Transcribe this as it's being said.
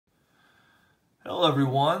Hello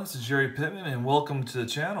everyone, this is Jerry Pittman and welcome to the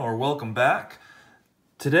channel, or welcome back.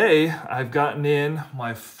 Today I've gotten in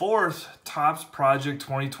my fourth Topps Project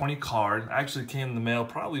 2020 card. Actually came in the mail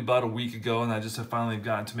probably about a week ago and I just have finally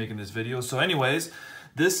gotten to making this video. So anyways,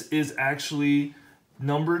 this is actually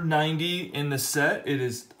number 90 in the set. It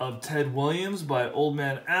is of Ted Williams by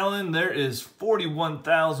Oldmanalan. There is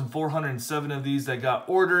 41,407 of these that got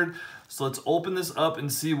ordered. So let's open this up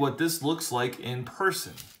and see what this looks like in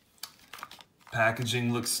person.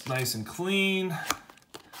 Packaging looks nice and clean.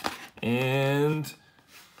 And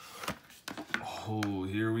oh,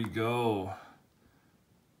 here we go.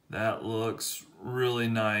 That looks really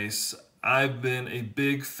nice. I've been a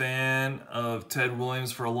big fan of Ted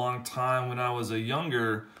Williams for a long time. When I was a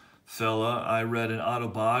younger fella, I read an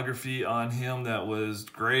autobiography on him that was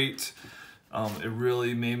great. It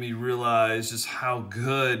really made me realize just how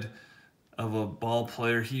good of a ball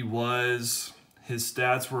player he was. His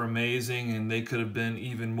stats were amazing, and they could have been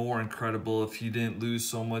even more incredible if he didn't lose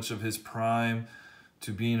so much of his prime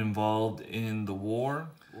to being involved in the war.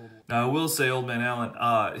 Now, I will say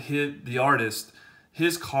Oldmanalan, the artist,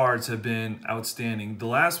 his cards have been outstanding. The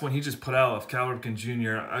last one he just put out of Cal Ripken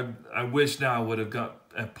Jr., I wish now I would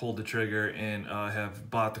have pulled the trigger and have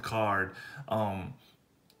bought the card.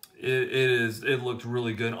 It looked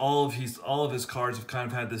really good. All of his cards have kind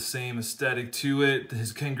of had the same aesthetic to it.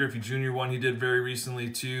 His Ken Griffey Jr. one he did very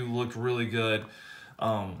recently too looked really good.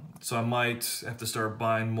 So I might have to start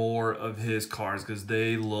buying more of his cards because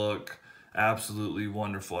they look absolutely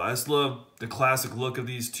wonderful. I just love the classic look of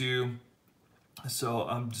these two. So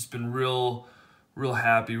I've just been real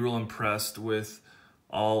happy, real impressed with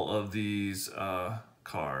all of these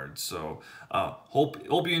cards. So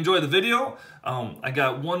hope you enjoy the video. I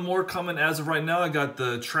got one more coming as of right now. I got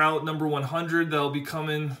the Trout number 100 that'll be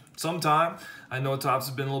coming sometime. I know Topps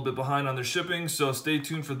has been a little bit behind on their shipping, so stay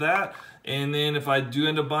tuned for that. And then if I do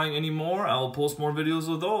end up buying any more, I'll post more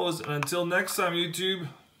videos of those. And until next time, YouTube,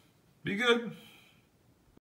 be good.